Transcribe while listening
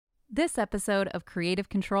This episode of Creative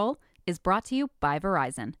Control is brought to you by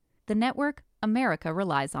Verizon, the network America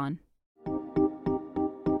relies on.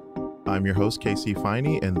 I'm your host, KC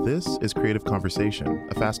Finey, and this is Creative Conversation,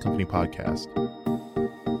 a Fast Company podcast.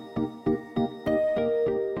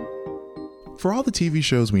 For all the TV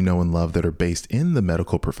shows we know and love that are based in the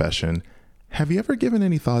medical profession, have you ever given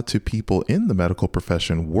any thought to people in the medical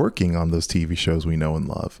profession working on those TV shows we know and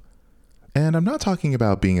love? And I'm not talking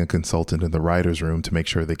about being a consultant in the writer's room to make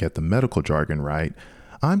sure they get the medical jargon right.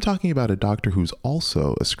 I'm talking about a doctor who's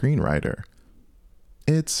also a screenwriter.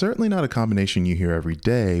 It's certainly not a combination you hear every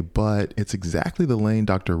day, but it's exactly the lane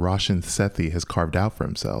Dr. Roshan Sethi has carved out for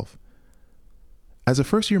himself. As a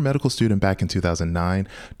first-year medical student back in 2009,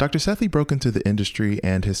 Dr. Sethi broke into the industry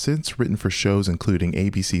and has since written for shows including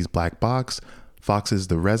ABC's Black Box, Fox's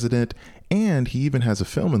The Resident, and he even has a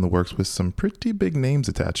film in the works with some pretty big names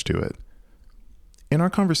attached to it. In our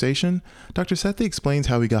conversation, Dr. Sethi explains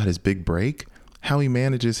how he got his big break, how he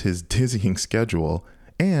manages his dizzying schedule,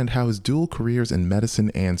 and how his dual careers in medicine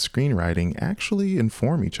and screenwriting actually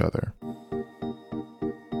inform each other.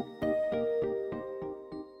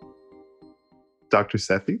 Dr.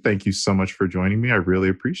 Sethi, thank you so much for joining me. I really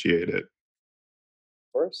appreciate it.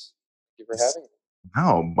 Of course. Thank you for having me.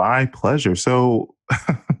 Oh, my pleasure. So,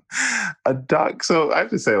 so I have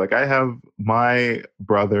to say, I have my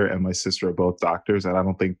brother and my sister are both doctors, and I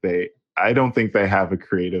don't think they have a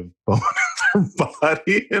creative bone in their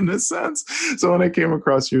body in a sense. So when I came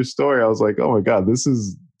across your story, I was like, oh my God,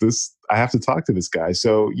 I have to talk to this guy.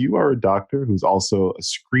 So you are a doctor who's also a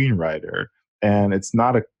screenwriter, and it's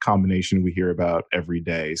not a combination we hear about every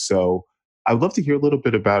day. So I'd love to hear a little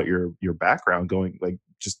bit about your background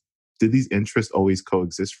did these interests always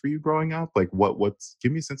coexist for you growing up? Give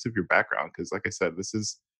me a sense of your background. Cause like I said,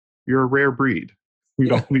 you're a rare breed. You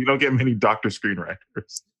don't get many doctor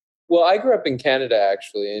screenwriters. Well, I grew up in Canada,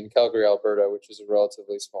 actually, in Calgary, Alberta, which is a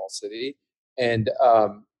relatively small city. And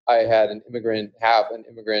I have an immigrant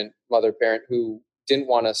mother parent who didn't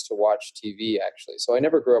want us to watch TV, actually. So I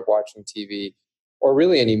never grew up watching TV or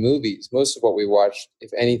really any movies. Most of what we watched, if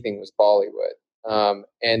anything, was Bollywood.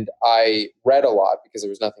 And I read a lot because there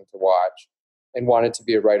was nothing to watch and wanted to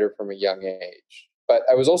be a writer from a young age. But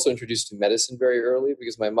I was also introduced to medicine very early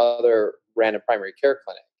because my mother ran a primary care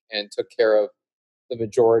clinic and took care of the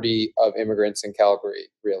majority of immigrants in Calgary,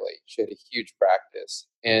 really. She had a huge practice.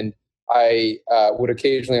 And I would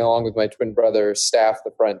occasionally, along with my twin brother, staff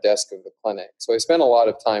the front desk of the clinic. So I spent a lot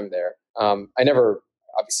of time there. I never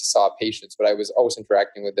obviously saw patients, but I was always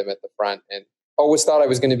interacting with them at the front and always thought I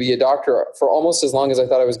was going to be a doctor for almost as long as I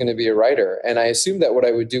thought I was going to be a writer. And I assumed that what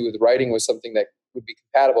I would do with writing was something that would be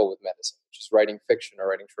compatible with medicine, which is writing fiction or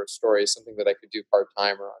writing short stories, something that I could do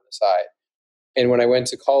part-time or on the side. And when I went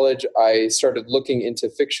to college, I started looking into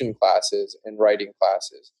fiction classes and writing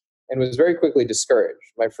classes and was very quickly discouraged.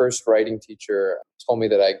 My first writing teacher told me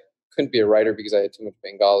that I couldn't be a writer because I had too much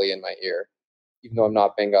Bengali in my ear, even though I'm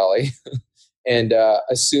not Bengali. And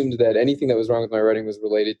assumed that anything that was wrong with my writing was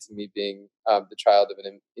related to me being the child of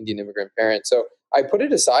an Indian immigrant parent. So I put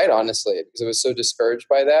it aside, honestly, because I was so discouraged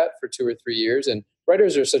by that for 2 or 3 years. And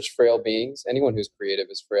writers are such frail beings. Anyone who's creative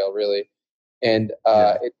is frail, really. And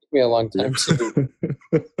it took me a long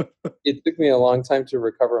time to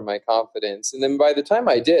recover my confidence. And then by the time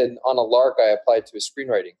I did, on a lark, I applied to a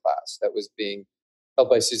screenwriting class that was being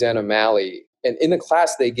held by Suzanne O'Malley. And in the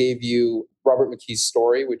class, they gave you Robert McKee's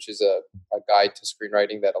Story, which is a guide to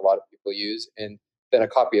screenwriting that a lot of people use, and then a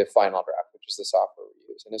copy of Final Draft, which is the software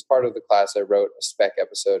we use. And as part of the class, I wrote a spec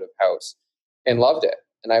episode of House and loved it.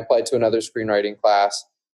 And I applied to another screenwriting class.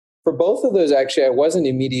 For both of those, actually, I wasn't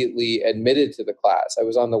immediately admitted to the class. I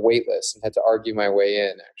was on the wait list and had to argue my way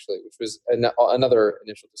in, actually, which was another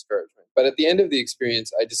initial discouragement. But at the end of the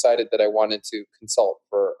experience, I decided that I wanted to consult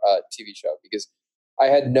for a TV show because I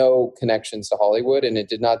had no connections to Hollywood, and it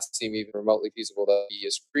did not seem even remotely feasible to be a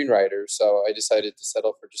screenwriter. So I decided to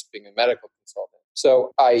settle for just being a medical consultant.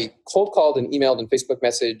 So I cold called and emailed and Facebook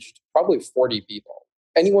messaged probably 40 people.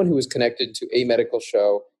 Anyone who was connected to a medical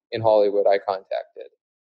show in Hollywood, I contacted.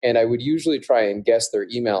 And I would usually try and guess their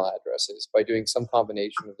email addresses by doing some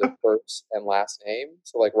combination of their first and last name.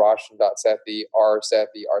 So like Roshan.Sethi, R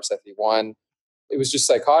Sethi1. It was just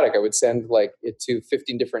psychotic. I would send it to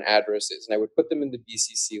 15 different addresses and I would put them in the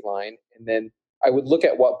BCC line. And then I would look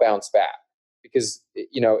at what bounced back because,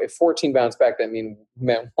 if 14 bounced back, that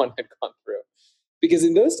meant one had gone through. Because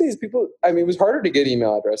in those days, it was harder to get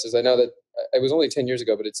email addresses. I know that it was only 10 years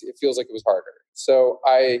ago, but it feels like it was harder. So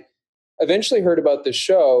I eventually heard about this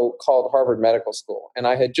show called Harvard Medical School, and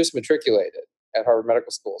I had just matriculated at Harvard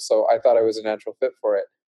Medical School, so I thought I was a natural fit for it.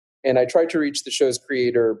 And I tried to reach the show's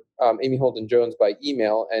creator, Amy Holden Jones, by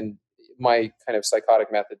email, and my kind of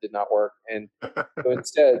psychotic method did not work. And so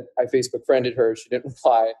instead, I Facebook friended her. She didn't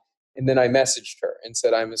reply. And then I messaged her and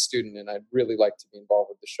said, I'm a student and I'd really like to be involved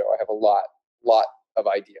with the show. I have a lot of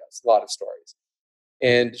ideas, a lot of stories.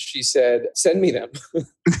 And she said, send me them.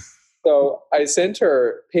 So I sent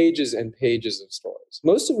her pages and pages of stories,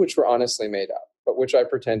 most of which were honestly made up, but which I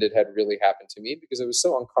pretended had really happened to me because I was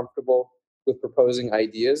so uncomfortable with proposing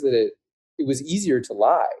ideas that it was easier to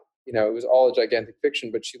lie. You know, it was all a gigantic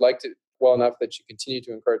fiction, but she liked it well enough that she continued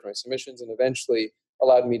to encourage my submissions and eventually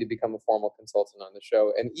allowed me to become a formal consultant on the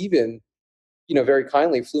show. And even, you know, very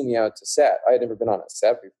kindly flew me out to set. I had never been on a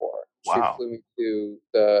set before. Wow. She flew me to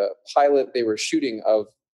the pilot they were shooting of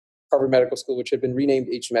Harvard Medical School, which had been renamed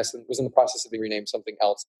HMS and was in the process of being renamed something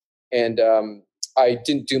else. And I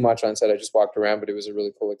didn't do much on set. I just walked around, but it was a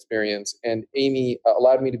really cool experience. And Amy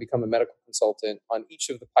allowed me to become a medical consultant on each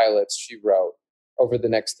of the pilots she wrote over the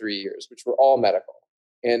next 3 years, which were all medical.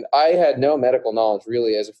 And I had no medical knowledge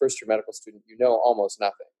really. As a first-year medical student, you know almost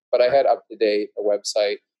nothing. But I had up-to-date a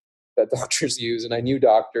website that doctors use, and I knew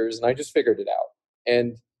doctors, and I just figured it out.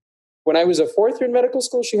 And when I was a fourth year in medical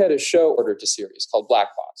school, she had a show ordered to series called Black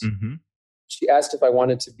Box. Mm-hmm. She asked if I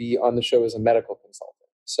wanted to be on the show as a medical consultant.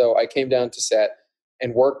 So I came down to set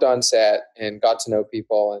and worked on set and got to know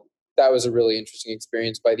people. And that was a really interesting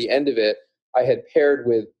experience. By the end of it, I had paired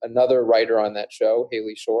with another writer on that show,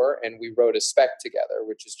 Haley Shore, and we wrote a spec together,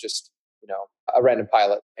 which is just, you know, a random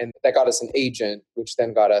pilot. And that got us an agent, which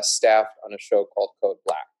then got us staffed on a show called Code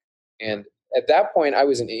Black. And at that point, I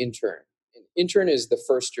was an intern. An intern is the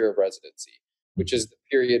first year of residency, which is the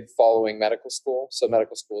period following medical school. So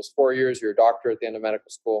medical school is 4 years. You're a doctor at the end of medical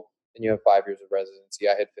school, and you have 5 years of residency.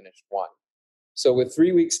 I had finished 1. So with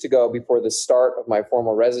 3 weeks to go before the start of my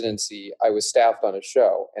formal residency, I was staffed on a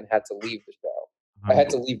show and had to leave the show. I had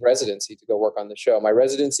to leave residency to go work on the show. My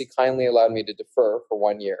residency kindly allowed me to defer for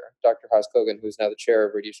 1 year. Dr. Haas Kogan, who's now the chair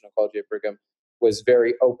of radiation oncology at Brigham, was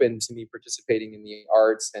very open to me participating in the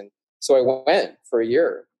arts. And so I went for a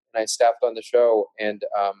year and I staffed on the show and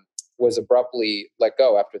was abruptly let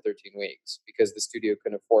go after 13 weeks because the studio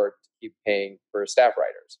couldn't afford to keep paying for staff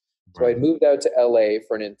writers. So I moved out to LA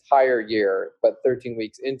for an entire year, but 13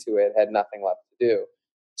 weeks into it, had nothing left to do.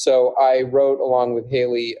 So I wrote, along with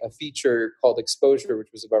Haley, a feature called Exposure, which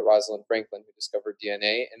was about Rosalind Franklin, who discovered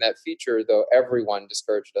DNA. And that feature, though everyone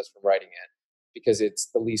discouraged us from writing it because it's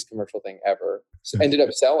the least commercial thing ever, so ended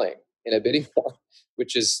up selling in a bidding war,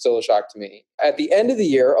 which is still a shock to me. At the end of the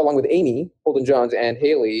year, along with Amy Holden Jones and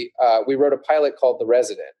Haley, we wrote a pilot called The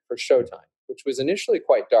Resident for Showtime, which was initially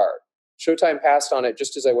quite dark. Showtime passed on it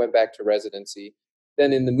just as I went back to residency.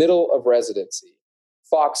 Then in the middle of residency,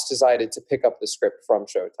 Fox decided to pick up the script from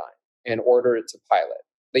Showtime and order it to pilot.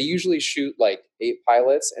 They usually shoot like 8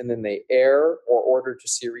 pilots and then they air or order to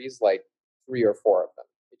series like 3 or 4 of them.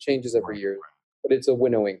 It changes every year, but it's a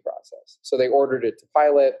winnowing process. So they ordered it to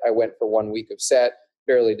pilot. I went for 1 week of set,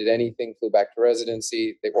 barely did anything, flew back to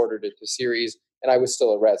residency. They ordered it to series and I was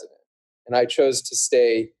still a resident. And I chose to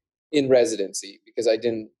stay in residency because I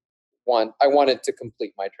wanted to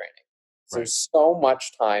complete my training. So there's so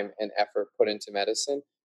much time and effort put into medicine.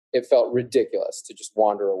 It felt ridiculous to just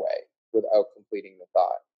wander away without completing the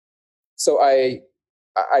thought. So I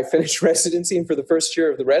finished residency, and for the first year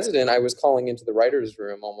of the resident, I was calling into the writer's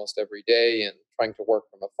room almost every day and trying to work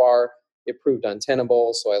from afar. It proved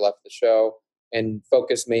untenable, so I left the show and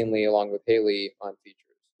focused mainly, along with Haley, on features,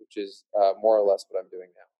 which is more or less what I'm doing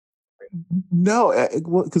now. No,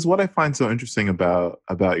 because what I find so interesting about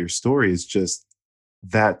your story is just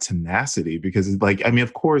that tenacity. Because, like, I mean,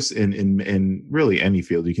 of course, in really any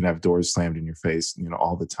field, you can have doors slammed in your face, you know,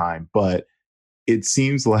 all the time. But it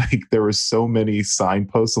seems like there were so many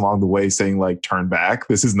signposts along the way saying, like, turn back,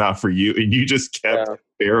 this is not for you, and you just kept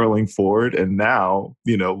barreling forward. And now,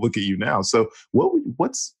 you know, look at you now. So,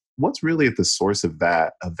 what's really at the source of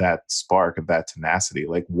that spark, of that tenacity?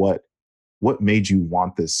 Like, what made you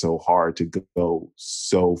want this so hard to go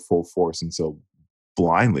so full force and so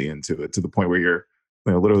blindly into it, to the point where you're,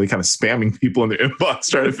 you know, literally kind of spamming people in their inbox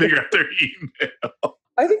trying to figure out their email?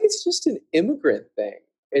 I think it's just an immigrant thing.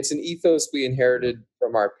 It's an ethos we inherited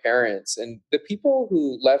from our parents. And the people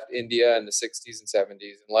who left India in the 60s and 70s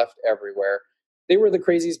and left everywhere, they were the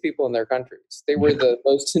craziest people in their countries. They were the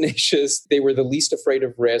most tenacious. They were the least afraid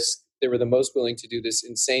of risk. They were the most willing to do this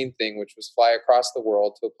insane thing, which was fly across the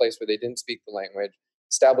world to a place where they didn't speak the language,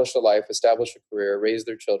 establish a life, establish a career, raise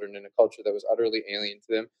their children in a culture that was utterly alien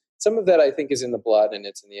to them. Some of that, I think, is in the blood and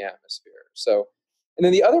it's in the atmosphere. So, and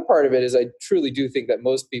then the other part of it is I truly do think that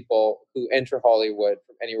most people who enter Hollywood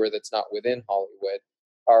from anywhere that's not within Hollywood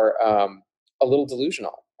are a little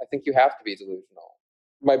delusional. I think you have to be delusional.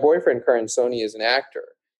 My boyfriend, Karan Soni, is an actor,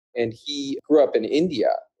 and he grew up in India,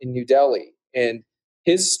 in New Delhi. And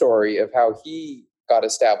his story of how he got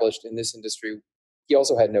established in this industry, he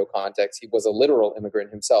also had no context. He was a literal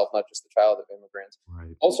immigrant himself, not just the child of immigrants,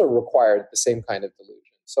 Right. also required the same kind of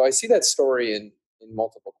delusion. So I see that story in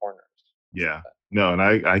multiple corners. Yeah. No, and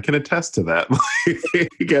I can attest to that.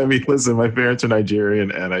 I mean, listen, my parents are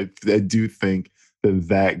Nigerian, and I do think that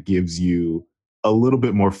that gives you a little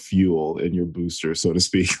bit more fuel in your booster, so to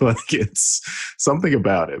speak. Like it's something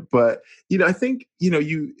about it. But, I think,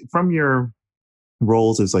 you from your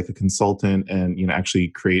roles as like a consultant and, actually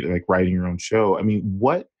create like writing your own show. I mean,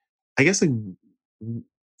 I guess like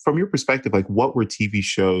from your perspective, like what were TV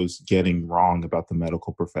shows getting wrong about the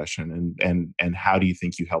medical profession, and how do you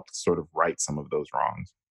think you helped sort of right some of those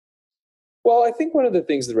wrongs? Well, I think one of the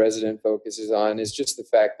things the resident focuses on is just the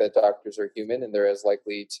fact that doctors are human and they're as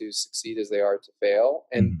likely to succeed as they are to fail.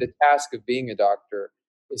 And Mhm. the task of being a doctor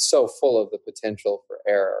is so full of the potential for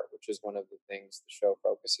error, which is one of the things the show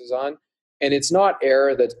focuses on. And it's not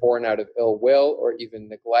error that's born out of ill will or even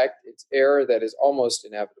neglect, it's error that is almost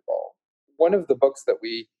inevitable. One of the books that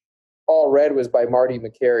we all read was by Marty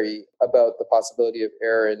McCary about the possibility of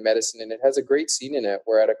error in medicine. And it has a great scene in it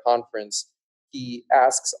where at a conference, he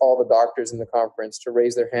asks all the doctors in the conference to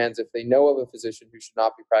raise their hands if they know of a physician who should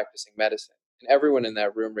not be practicing medicine. And everyone in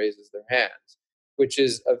that room raises their hands, which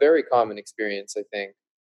is a very common experience, I think,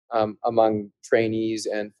 among trainees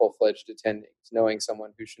and full fledged attendings, knowing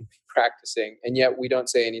someone who shouldn't be practicing. And yet we don't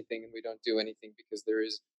say anything and we don't do anything because there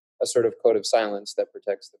is a sort of code of silence that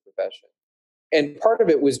protects the profession. And part of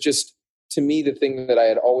it was just, to me, the thing that I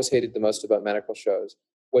had always hated the most about medical shows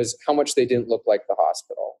was how much they didn't look like the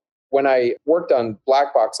hospital. When I worked on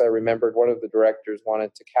Black Box, I remembered one of the directors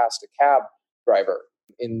wanted to cast a cab driver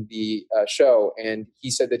in the show, and he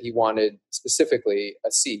said that he wanted specifically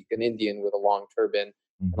a Sikh, an Indian with a long turban,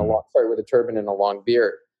 Mhm. with a turban and a long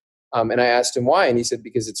beard. And I asked him why, and he said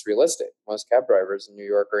because it's realistic. Most cab drivers in New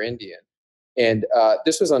York are Indian, and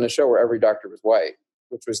this was on a show where every doctor was white,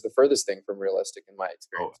 which was the furthest thing from realistic in my Oh,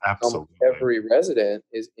 experience. Almost absolutely. every resident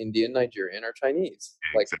is Indian, Nigerian, or Chinese.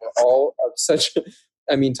 Like we're Exactly. all of such.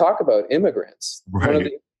 I mean, talk about immigrants. One of Right.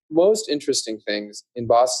 the most interesting things in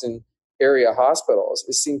Boston area hospitals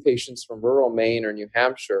is seeing patients from rural Maine or New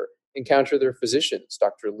Hampshire encounter their physicians,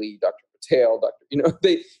 Dr. Lee, Dr. Patel, Dr.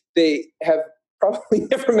 They have probably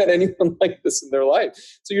never met anyone like this in their life.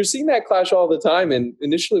 So you're seeing that clash all the time. And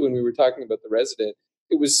initially, when we were talking about the resident,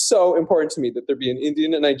 it was so important to me that there be an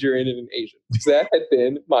Indian, a Nigerian, and an Asian, because that had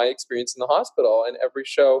been my experience in the hospital. And every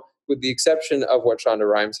show, with the exception of what Shonda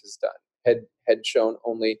Rhimes has done, had shown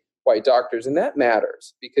only white doctors, and that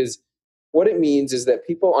matters because what it means is that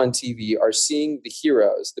people on TV are seeing the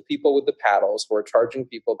heroes, the people with the paddles who are charging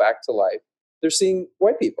people back to life. They're seeing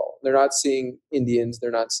white people. They're not seeing Indians.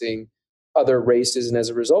 They're not seeing other races, and as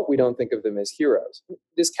a result, we don't think of them as heroes.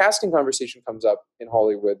 This casting conversation comes up in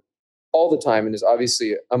Hollywood all the time and is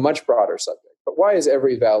obviously a much broader subject. But why is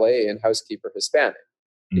every valet and housekeeper Hispanic?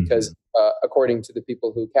 Because Mhm. according to the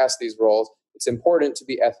people who cast these roles, it's important to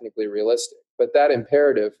be ethnically realistic. But that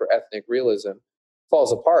imperative for ethnic realism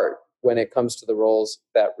falls apart when it comes to the roles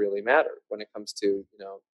that really matter, when it comes to,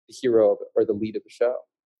 the hero or the lead of a show.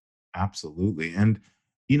 Absolutely. And,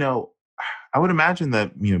 you know, I would imagine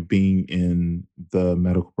that, being in the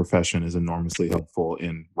medical profession is enormously helpful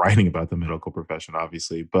in writing about the medical profession,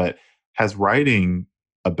 obviously. But has writing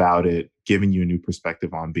about it given you a new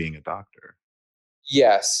perspective on being a doctor?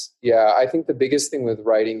 Yes. Yeah. I think the biggest thing with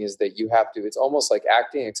writing is that it's almost like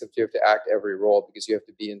acting, except you have to act every role because you have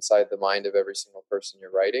to be inside the mind of every single person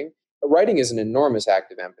you're writing. But writing is an enormous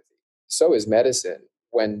act of empathy. So is medicine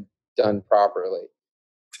when done properly.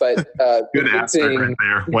 But the Good big asterisk right thing,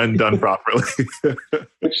 there when done properly.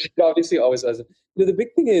 which it obviously always doesn't, the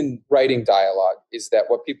big thing in writing dialogue is that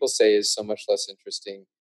what people say is so much less interesting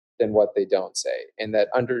than what they don't say. And that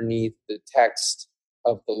underneath the text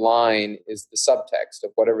of the line is the subtext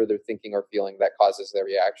of whatever they're thinking or feeling that causes their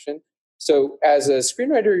reaction. So as a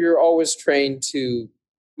screenwriter, you're always trained to,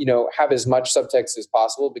 have as much subtext as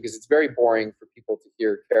possible because it's very boring for people to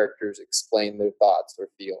hear characters explain their thoughts or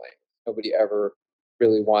feelings. Nobody ever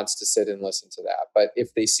really wants to sit and listen to that. But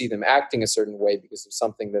if they see them acting a certain way because of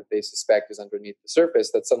something that they suspect is underneath the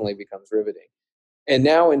surface, that suddenly becomes riveting. And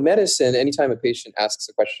now in medicine, anytime a patient asks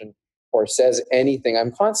a question or says anything,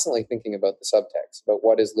 I'm constantly thinking about the subtext, about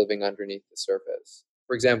what is living underneath the surface.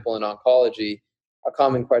 For example, in oncology, a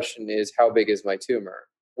common question is, how big is my tumor?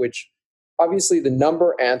 Which obviously the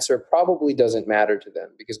number answer probably doesn't matter to them,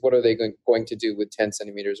 because what are they going to do with 10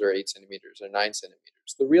 centimeters or 8 centimeters or 9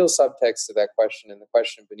 centimeters? The real subtext to that question, and the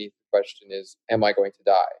question beneath the question, is, am I going to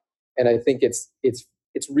die? And I think it's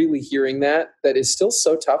really hearing that is still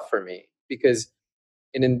so tough for me, because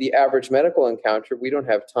in the average medical encounter, we don't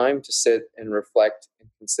have time to sit and reflect and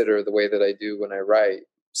consider the way that I do when I write.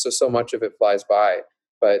 So much of it flies by.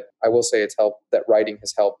 But I will say that writing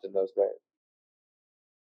has helped in those ways.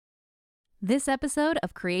 This episode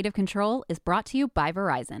of Creative Control is brought to you by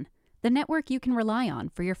Verizon, the network you can rely on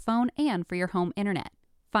for your phone and for your home internet.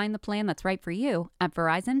 Find the plan that's right for you at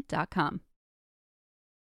Verizon.com.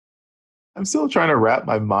 I'm still trying to wrap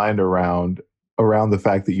my mind around the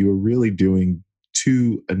fact that you were really doing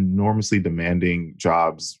two enormously demanding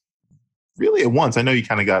jobs really at once. I know you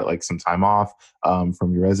kind of got like some time off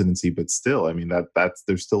from your residency, but still, I mean, that's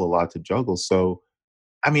there's still a lot to juggle. So,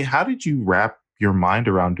 I mean, how did you wrap your mind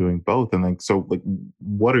around doing both? And like,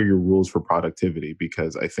 what are your rules for productivity?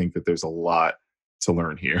 Because I think that there's a lot to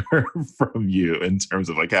learn here from you in terms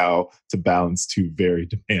of like how to balance two very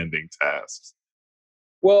demanding tasks.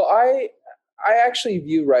 Well, I actually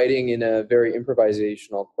view writing in a very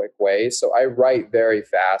improvisational, quick way. So I write very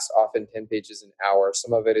fast, often 10 pages an hour.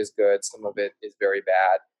 Some of it is good, some of it is very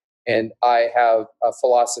bad. And I have a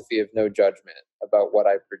philosophy of no judgment about what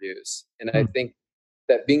I produce. And I think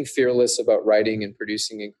that being fearless about writing and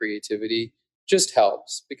producing and creativity just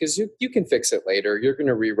helps, because you can fix it later. You're going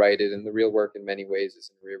to rewrite it, and the real work in many ways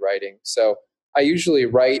is in rewriting. So I usually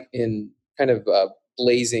write in kind of a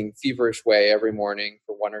blazing, feverish way every morning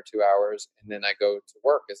for 1 or 2 hours, and then I go to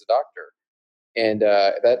work as a doctor. And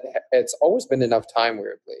that it's always been enough time,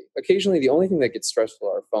 weirdly. Occasionally, the only thing that gets stressful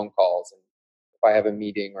are phone calls, and if I have a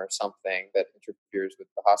meeting or something that interferes with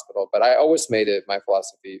the hospital. But I always made it my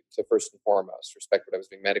philosophy to, first and foremost, respect what I was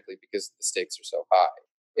doing medically, because the stakes are so high.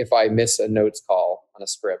 If I miss a notes call on a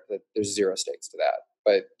script, there's zero stakes to that.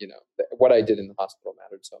 But what I did in the hospital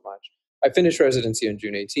mattered so much. I finished residency on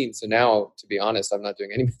June 18th. So now, to be honest, I'm not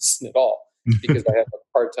doing any medicine at all, because I have a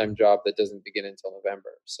part-time job that doesn't begin until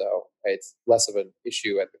November. So it's less of an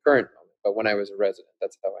issue at the current moment. But when I was a resident,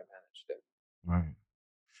 that's how I managed it. Right.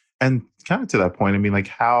 And kind of to that point, I mean, like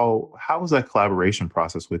how was that collaboration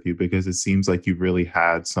process with you? Because it seems like you really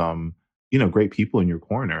had some, great people in your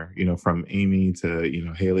corner, from Amy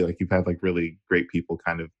to, Haley, like you've had like really great people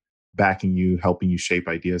kind of backing you, helping you shape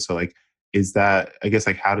ideas. So like, is that, I guess,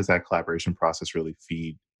 like, how does that collaboration process really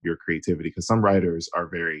feed your creativity? Because some writers are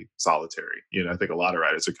very solitary. I think a lot of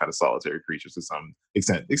writers are kind of solitary creatures to some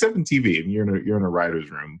extent, except in TV. I mean, you're in a writer's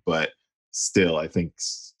room, but still, I think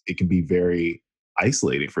it can be very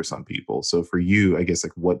isolating for some people. So for you, I guess,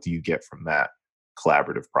 like, what do you get from that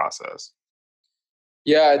collaborative process?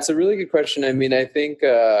 Yeah, it's a really good question. I mean, I think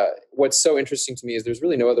what's so interesting to me is there's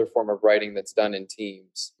really no other form of writing that's done in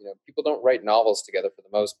teams. People don't write novels together for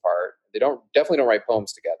the most part. They definitely don't write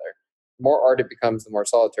poems together. The more art it becomes, the more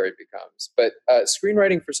solitary it becomes. But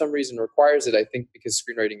screenwriting, for some reason, requires it, I think, because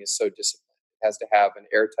screenwriting is so disciplined. It has to have an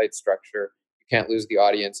airtight structure. You can't lose the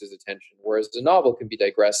audience's attention. Whereas a novel can be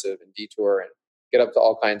digressive and detour and get up to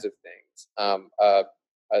all kinds of things. A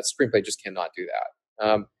screenplay just cannot do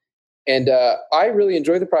that. And I really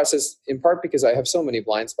enjoy the process, in part because I have so many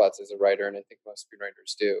blind spots as a writer, and I think most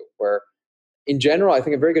screenwriters do, where in general, I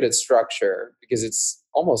think I'm very good at structure, because it's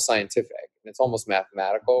almost scientific and it's almost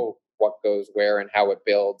mathematical, what goes where and how it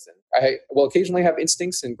builds. And I will occasionally have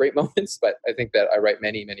instincts in great moments, but I think that I write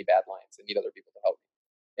many, many bad lines and need other people to help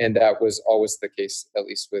me. And that was always the case, at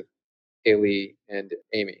least with Haley and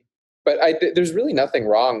Amy. But there's really nothing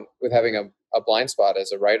wrong with having a blind spot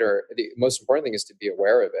as a writer. The most important thing is to be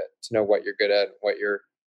aware of it, to know what you're good at and what you're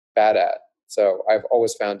bad at. So I've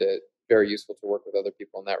always found it very useful to work with other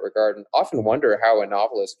people in that regard, and often wonder how a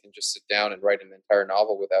novelist can just sit down and write an entire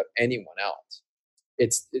novel without anyone else.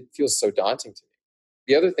 It feels so daunting to me.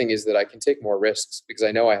 The other thing is that I can take more risks because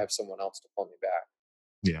I know I have someone else to pull me back.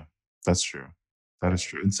 Yeah, that's true. That is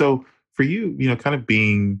true. And so for you, kind of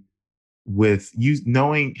being with you,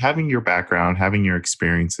 knowing, having your background, having your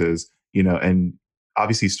experiences, and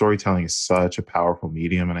obviously storytelling is such a powerful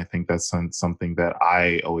medium. And I think that's something that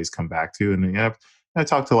I always come back to. And I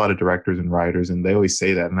talk to a lot of directors and writers, and they always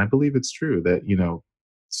say that. And I believe it's true that,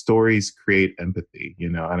 stories create empathy,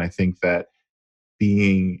 and I think that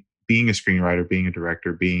being a screenwriter, being a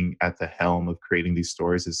director, being at the helm of creating these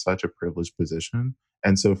stories is such a privileged position.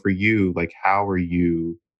 And so for you, like, how are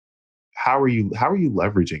you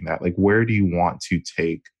leveraging that? Like, where do you want to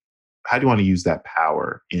take, how do you want to use that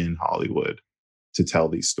power in Hollywood to tell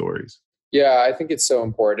these stories? Yeah, I think it's so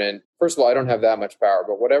important. First of all, I don't have that much power,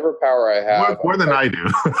 but whatever power I have, More than I do.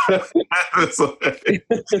 It's like,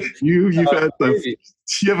 you've had maybe.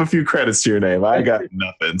 you have a few credits to your name. I got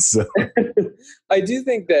nothing. So I do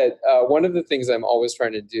think that one of the things I'm always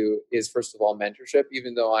trying to do is, first of all, mentorship.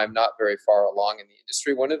 Even though I'm not very far along in the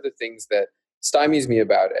industry, one of the things that stymies me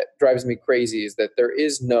about it, drives me crazy, is that there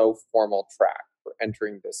is no formal track for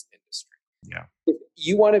entering this industry. yeah, If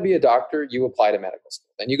you want to be a doctor, you apply to medical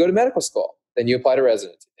school. Then you go to medical school. Then you apply to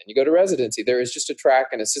residency. Then you go to residency. There is just a track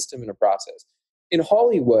and a system and a process. In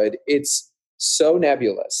Hollywood, it's so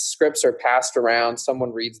nebulous. Scripts are passed around.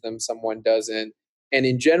 Someone reads them, someone doesn't. And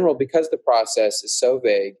in general, because the process is so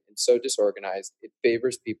vague and so disorganized, it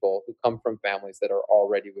favors people who come from families that are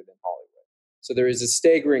already within Hollywood. So there is a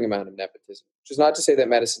staggering amount of nepotism, which is not to say that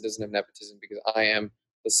medicine doesn't have nepotism, because I am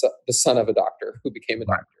the son of a doctor who became a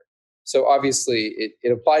right. doctor. So obviously,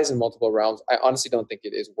 it applies in multiple realms. I honestly don't think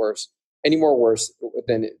it is any more worse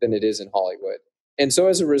than it is in Hollywood. And so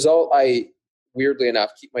as a result, I, weirdly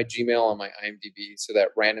enough, keep my Gmail on my IMDb so that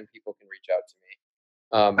random people can reach out to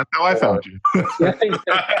me. That's how I found you.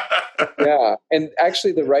 Yeah. And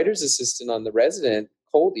actually, the writer's assistant on The Resident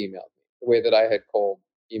cold emailed me the way that I had cold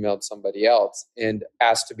emailed somebody else, and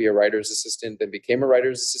asked to be a writer's assistant, then became a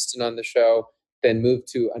writer's assistant on the show, then moved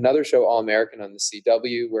to another show, All American, on the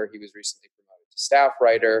CW, where he was recently promoted to staff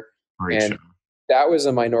writer. Great And show. that was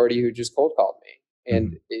a minority who just cold called me.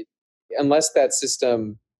 And Mhm. unless that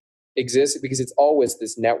system exists, because it's always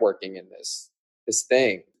this networking in this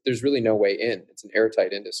thing, there's really no way in. It's an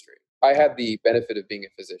airtight industry. I had the benefit of being a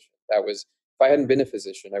physician. If I hadn't been a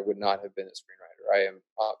physician, I would not have been a screenwriter. I am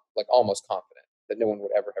like almost confident that no one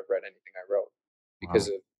would ever have read anything I wrote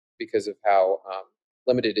Wow. because of how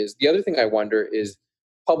limited it is. The other thing I wonder is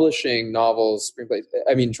publishing novels, screenplays.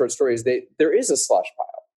 I mean, short stories. There is a slush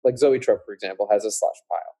pile. Like Zoe Trope, for example, has a slush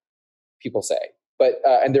pile. People say, but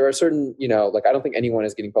and there are certain, like I don't think anyone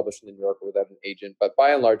is getting published in the New Yorker without an agent. But by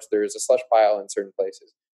and large, there is a slush pile in certain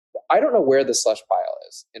places. I don't know where the slush pile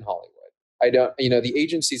is in Hollywood. I don't, the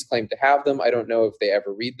agencies claim to have them. I don't know if they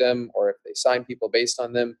ever read them or if they sign people based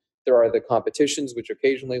on them. There are the competitions, which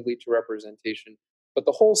occasionally lead to representation. But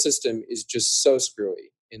the whole system is just so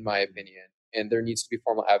screwy, in my opinion. And there needs to be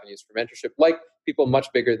formal avenues for mentorship, like people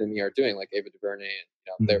much bigger than me are doing, like Ava DuVernay.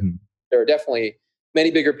 And Mhm. there are definitely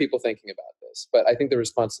many bigger people thinking about this. But I think the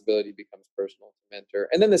responsibility becomes personal to mentor.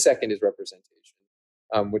 And then the second is representation,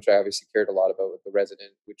 which I obviously cared a lot about with The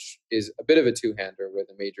Resident, which is a bit of a two-hander with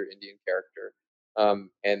a major Indian character.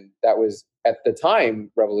 And that was, at the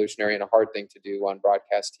time, revolutionary and a hard thing to do on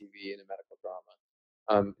broadcast TV in a medical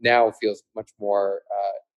drama. Now feels much more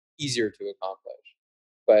easier to accomplish.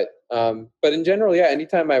 But in general, yeah,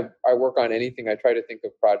 anytime I work on anything, I try to think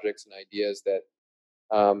of projects and ideas that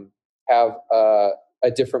have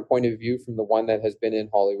a different point of view from the one that has been in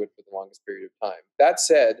Hollywood for the longest period of time. That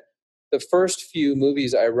said, the first few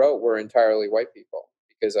movies I wrote were entirely white people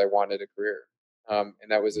because I wanted a career. And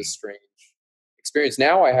that was a strange experience.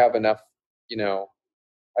 Now I have enough,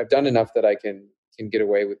 I've done enough that I can get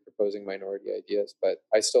away with proposing minority ideas, but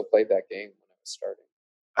I still played that game when I was starting.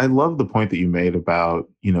 I love the point that you made about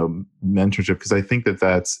mentorship, because I think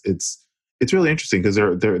it's really interesting, because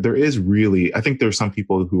there is really, I think there's some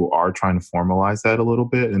people who are trying to formalize that a little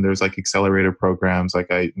bit, and there's like accelerator programs.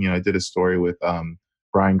 Like I did a story with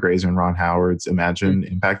Brian Grazer and Ron Howard's Imagine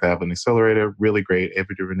Impact. They have an accelerator, really great.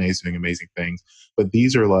 Ava DuVernay is doing amazing things, but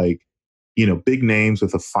these are like big names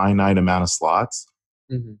with a finite amount of slots.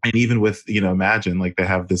 Mm-hmm. And even with Imagine, like they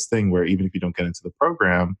have this thing where even if you don't get into the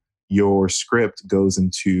program, your script goes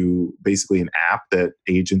into basically an app that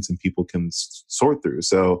agents and people can sort through.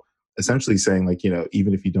 So essentially saying, like,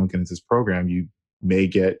 even if you don't get into this program, you may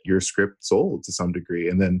get your script sold to some degree.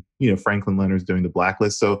 And then, Franklin Leonard's doing the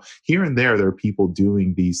Blacklist. So here and there are people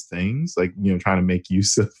doing these things, like, trying to make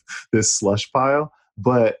use of this slush pile.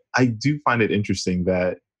 But I do find it interesting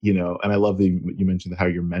that, and I love that you mentioned how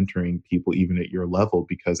you're mentoring people even at your level,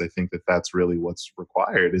 because I think that that's really what's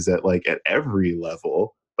required, is that like at every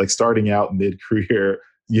level, like starting out mid-career,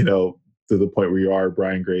 to the point where you are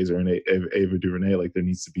Brian Grazer and Ava DuVernay, like there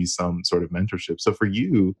needs to be some sort of mentorship. So for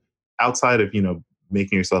you, outside of,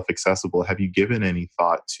 making yourself accessible, have you given any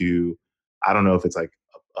thought to, I don't know if it's like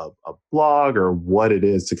a blog or what it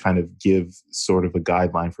is, to kind of give sort of a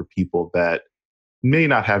guideline for people that may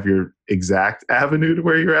not have your exact avenue to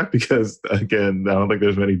where you're at, because again, I don't think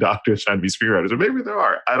there's many doctors trying to be screenwriters, or maybe there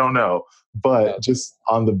are, I don't know. But just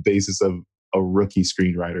on the basis of a rookie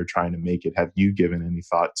screenwriter trying to make it, have you given any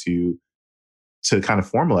thought to kind of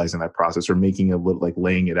formalizing that process, or making it look like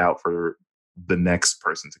laying it out for the next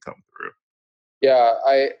person to come through? Yeah,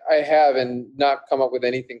 I have, and not come up with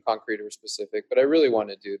anything concrete or specific, but I really want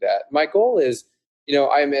to do that. My goal is,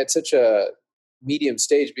 I'm at such a medium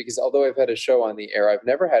stage because although I've had a show on the air, I've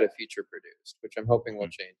never had a feature produced, which I'm hoping will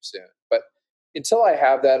change soon. But until I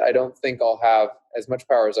have that, I don't think I'll have as much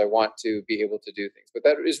power as I want to be able to do things. But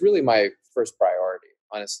that is really my first priority,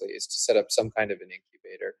 honestly, is to set up some kind of an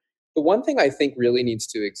incubator. The one thing I think really needs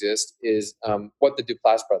to exist is what the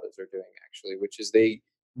Duplass brothers are doing, actually, which is they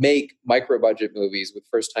make micro budget movies with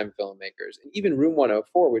first time filmmakers. And even Room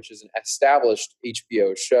 104, which is an established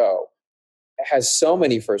HBO show, has so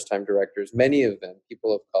many first time directors, many of them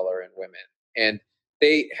people of color and women. And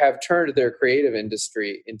they have turned their creative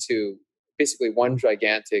industry into basically one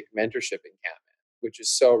gigantic mentorship encampment, which is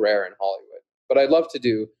so rare in Hollywood. But I'd love to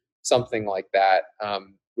do something like that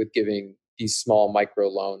with giving these small micro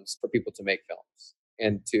loans for people to make films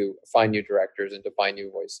and to find new directors and to find new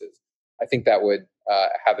voices. I think that would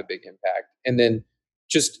have a big impact. And then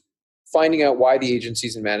just finding out why the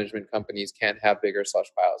agencies and management companies can't have bigger slush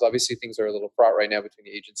piles. Obviously, things are a little fraught right now between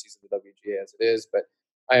the agencies and the WGA as it is, but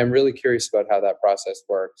I am really curious about how that process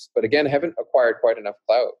works. But again, I haven't acquired quite enough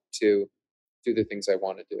clout to do the things I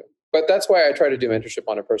want to do. But that's why I try to do mentorship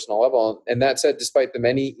on a personal level. And that said, despite the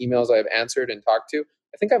many emails I've answered and talked to,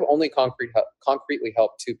 I think I've only concretely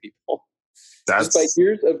helped 2 people. Despite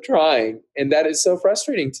years of trying. And that is so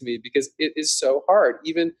frustrating to me because it is so hard.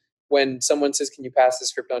 Even when someone says, can you pass the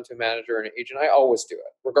script on to a manager or an agent? I always do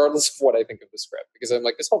it, regardless of what I think of the script, because I'm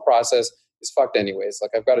like, this whole process is fucked anyways.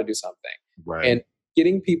 Like, I've got to do something. Right. And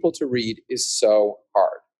getting people to read is so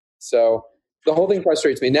hard. So the whole thing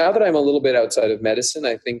frustrates me. Now that I'm a little bit outside of medicine,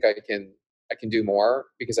 I think I can do more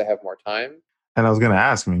because I have more time. And I was going to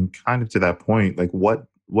ask, I mean, kind of to that point, like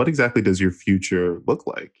what exactly does your future look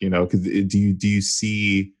like? Because do you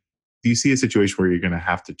see a situation where you're going to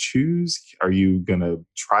have to choose? Are you going to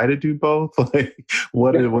try to do both? Like,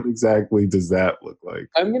 what exactly does that look like?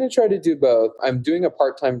 I'm going to try to do both. I'm doing a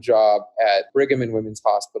part-time job at Brigham and Women's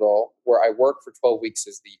Hospital, where I work for 12 weeks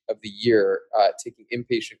of the year, taking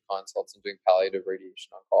inpatient consults and doing palliative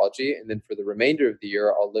radiation oncology. And then for the remainder of the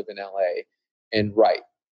year, I'll live in LA and write.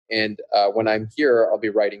 And when I'm here, I'll be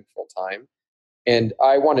writing full-time. And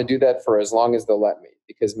I want to do that for as long as they'll let me,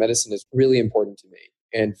 because medicine is really important to me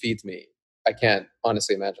and feeds me. I can't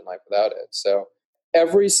honestly imagine life without it. So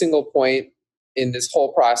every single point in this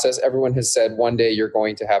whole process, everyone has said one day you're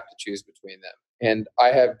going to have to choose between them. And I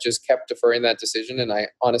have just kept deferring that decision. And I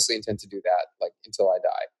honestly intend to do that like until I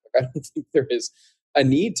die. Like, I don't think there is a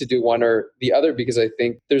need to do one or the other, because I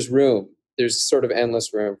think there's room. There's sort of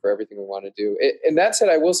endless room for everything we want to do. And that said,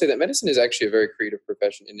 I will say that medicine is actually a very creative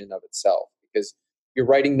profession in and of itself, because you're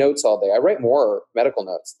writing notes all day. I write more medical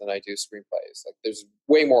notes than I do screenplays. Like, there's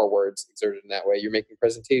way more words exerted in that way. You're making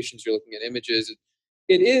presentations, you're looking at images.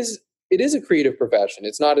 It is a creative profession.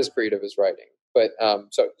 It's not as creative as writing. But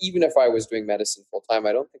so even if I was doing medicine full time,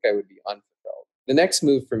 I don't think I would be unfulfilled. The next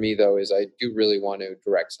move for me, though, is I do really want to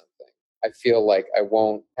direct something. I feel like I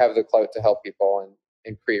won't have the clout to help people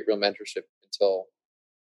and create real mentorship until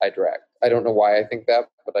I direct. I don't know why I think that,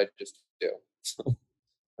 but I just do. I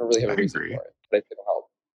don't really have a reason for it, but I think it'll help.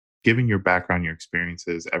 Given your background, your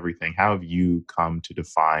experiences, everything, how have you come to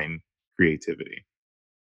define creativity?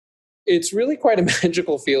 It's really quite a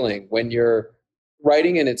magical feeling when you're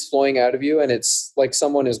writing and it's flowing out of you, and it's like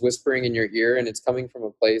someone is whispering in your ear and it's coming from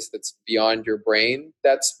a place that's beyond your brain.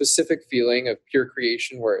 That specific feeling of pure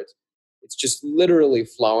creation where it's just literally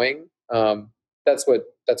flowing. That's what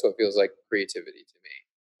feels like creativity to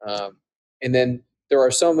me. And then there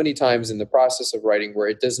are so many times in the process of writing where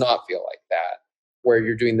it does not feel like that, where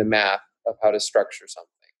you're doing the math of how to structure something.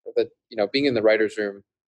 That, being in the writer's room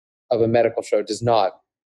of a medical show did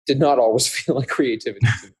not always feel like creativity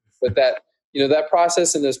to me. But that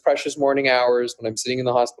process in those precious morning hours when I'm sitting in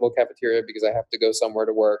the hospital cafeteria because I have to go somewhere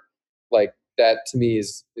to work, like that to me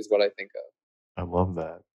is what I think of. I love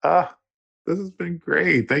that. This has been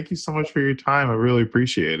great. Thank you so much for your time. I really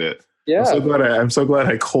appreciate it. Yeah. I'm so glad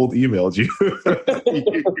I cold emailed you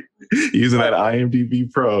using that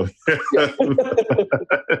IMDb Pro.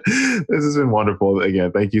 This has been wonderful.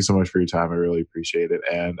 Again, thank you so much for your time. I really appreciate it.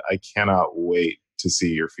 And I cannot wait to see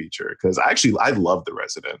your feature, because I love The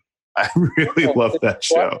Resident. I really love that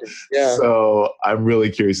show. Yeah. So I'm really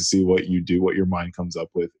curious to see what you do, what your mind comes up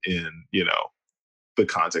with in, the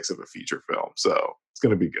context of a feature film. So it's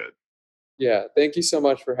going to be good. Yeah. Thank you so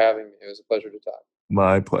much for having me. It was a pleasure to talk.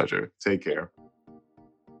 My pleasure. Take care.